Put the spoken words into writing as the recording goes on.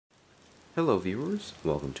Hello viewers,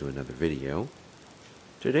 welcome to another video.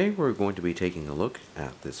 Today we're going to be taking a look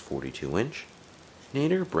at this 42-inch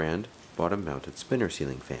Nadair brand bottom-mounted spinner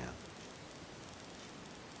ceiling fan.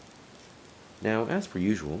 Now, as per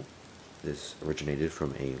usual, this originated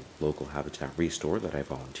from a local habitat restore that I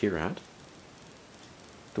volunteer at.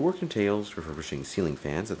 The work entails refurbishing ceiling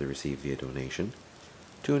fans that they received via donation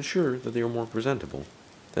to ensure that they are more presentable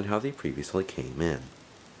than how they previously came in.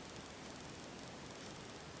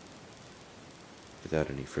 Without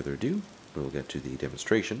any further ado, we will get to the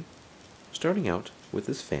demonstration, starting out with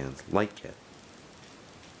this fan's light kit.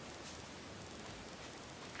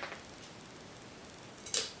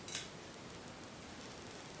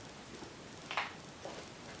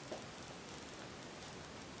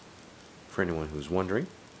 For anyone who's wondering,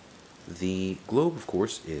 the globe, of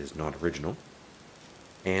course, is not original,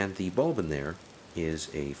 and the bulb in there is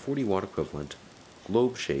a 40-watt equivalent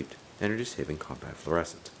globe-shaped energy-saving compact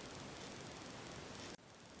fluorescent.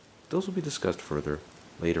 Those will be discussed further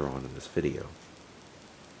later on in this video.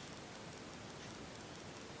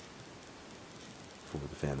 For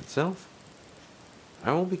the fan itself,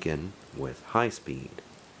 I will begin with high speed.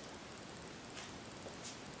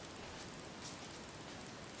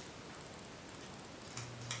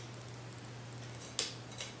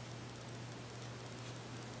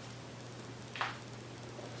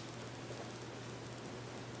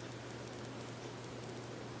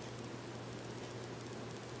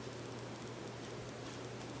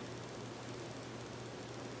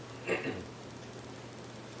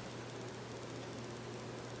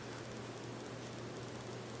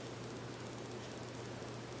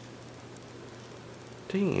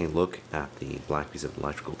 Taking a look at the black piece of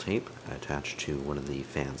electrical tape attached to one of the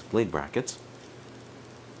fan's blade brackets,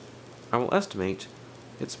 I will estimate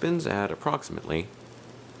it spins at approximately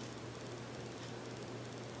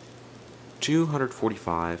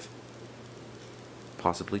 245,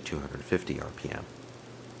 possibly 250 RPM.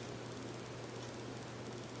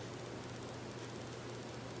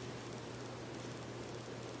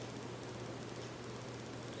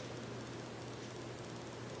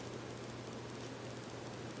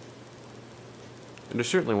 And is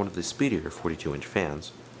certainly one of the speedier 42-inch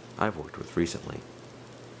fans I've worked with recently.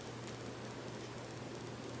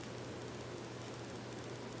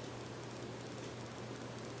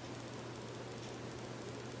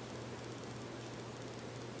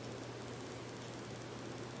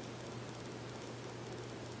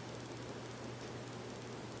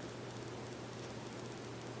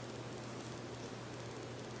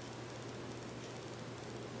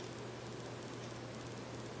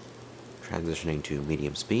 Transitioning to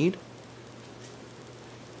medium speed.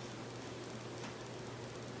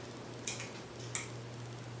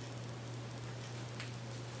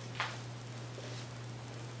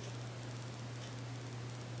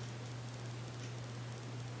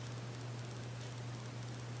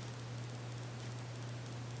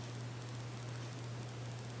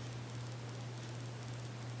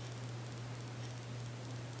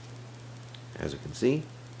 As you can see,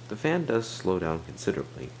 the fan does slow down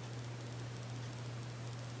considerably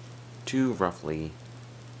to roughly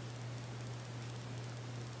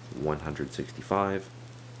 165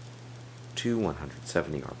 to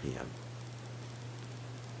 170 RPM.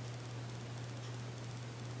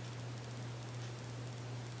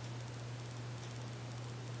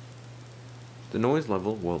 The noise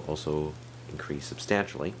level will also increase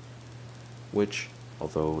substantially, which,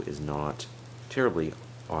 although is not terribly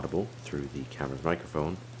audible through the camera's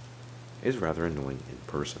microphone, is rather annoying in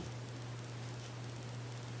person.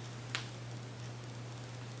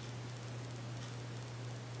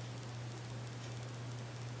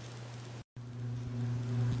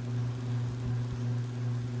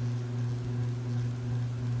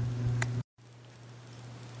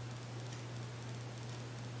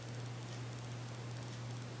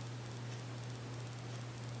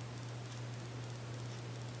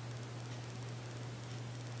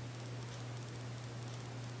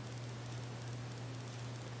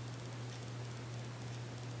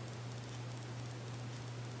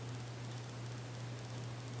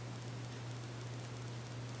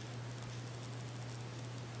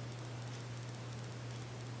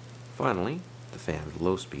 Finally, the fan at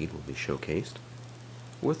low speed will be showcased,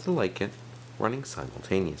 with the light kit running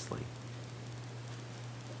simultaneously.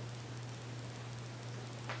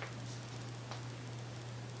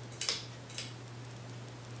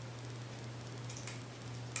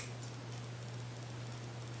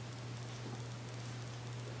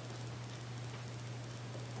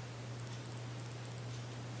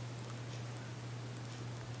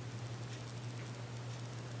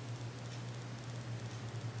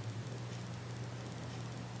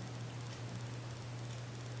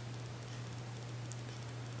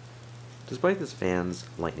 Despite this fan's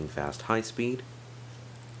lightning-fast high speed,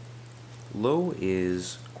 low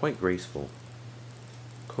is quite graceful,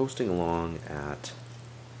 coasting along at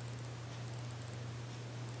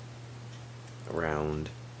around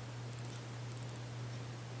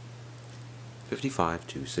 55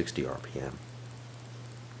 to 60 RPM.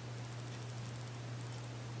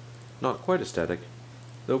 Not quite aesthetic,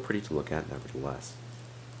 though pretty to look at nevertheless.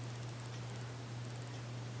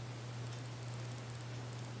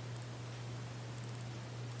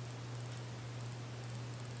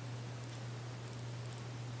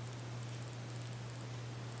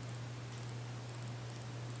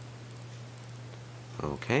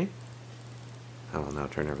 Okay, I will now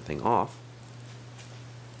turn everything off.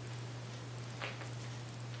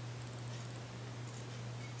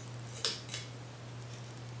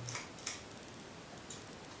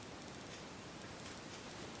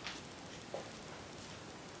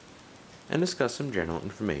 And discuss some general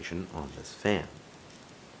information on this fan.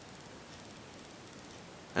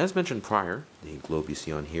 As mentioned prior, the globe you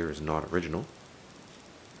see on here is not original.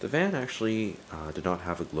 The fan actually did not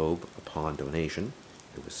have a globe upon donation.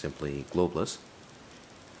 It was simply globeless.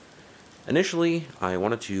 Initially, I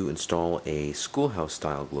wanted to install a schoolhouse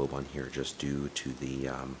style globe on here just due to the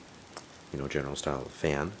general style of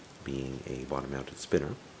fan being a bottom mounted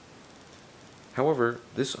spinner. However,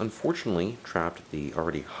 this unfortunately trapped the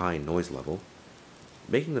already high noise level,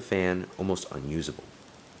 making the fan almost unusable.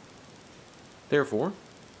 Therefore,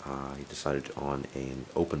 I decided on an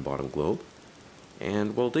open bottom globe,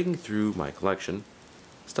 and while digging through my collection,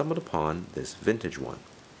 stumbled upon this vintage one.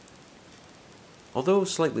 Although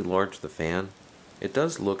slightly large to the fan, it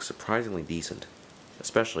does look surprisingly decent,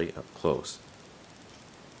 especially up close.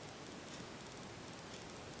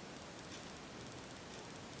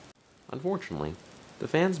 Unfortunately, the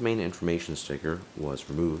fan's main information sticker was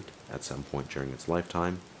removed at some point during its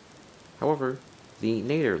lifetime. However, the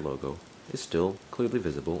Nadair logo is still clearly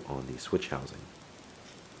visible on the switch housing.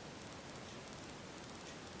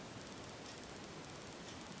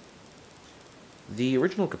 The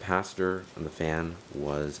original capacitor on the fan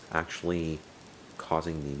was actually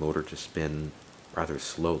causing the motor to spin rather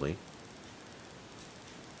slowly.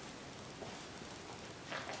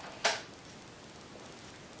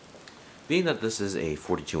 Being that this is a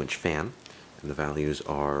 42-inch fan, and the values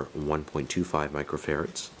are 1.25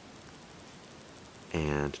 microfarads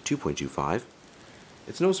and 2.25,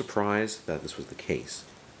 it's no surprise that this was the case,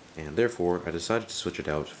 and therefore I decided to switch it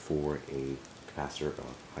out for a capacitor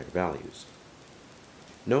of higher values.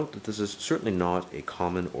 Note that this is certainly not a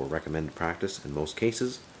common or recommended practice in most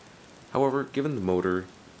cases. However, given the motor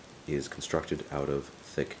is constructed out of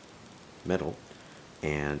thick metal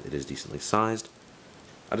and it is decently sized,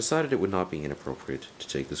 I decided it would not be inappropriate to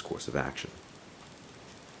take this course of action.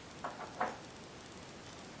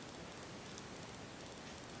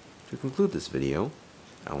 To conclude this video,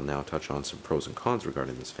 I will now touch on some pros and cons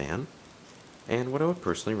regarding this fan, and what I would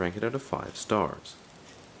personally rank it out of 5 stars.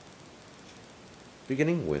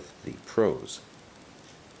 Beginning with the pros.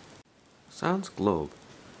 Sans globe,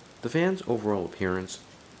 the fan's overall appearance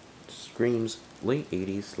screams late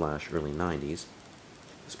 80s/early 90s,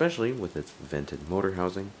 especially with its vented motor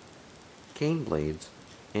housing, cane blades,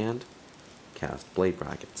 and cast blade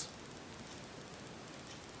brackets.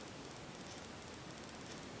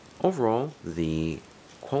 Overall, the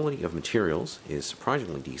quality of materials is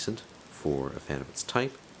surprisingly decent for a fan of its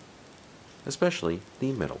type, especially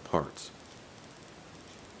the metal parts.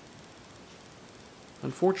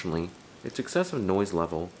 Unfortunately, its excessive noise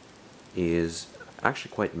level is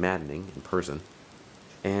actually quite maddening in person,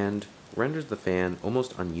 and renders the fan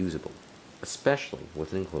almost unusable, especially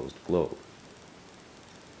with an enclosed globe.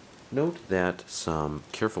 Note that some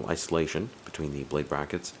careful isolation between the blade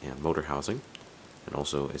brackets and motor housing, and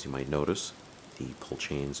also, as you might notice, the pull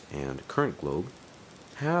chains and current globe,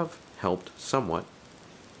 have helped somewhat,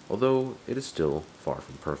 although it is still far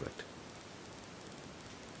from perfect.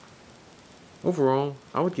 Overall,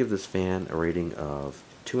 I would give this fan a rating of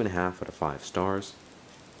 2.5 out of 5 stars.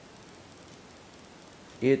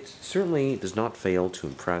 It certainly does not fail to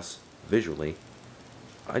impress visually.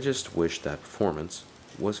 I just wish that performance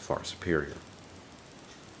was far superior.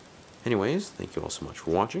 Anyways, thank you all so much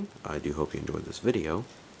for watching. I do hope you enjoyed this video,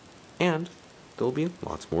 and there will be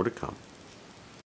lots more to come.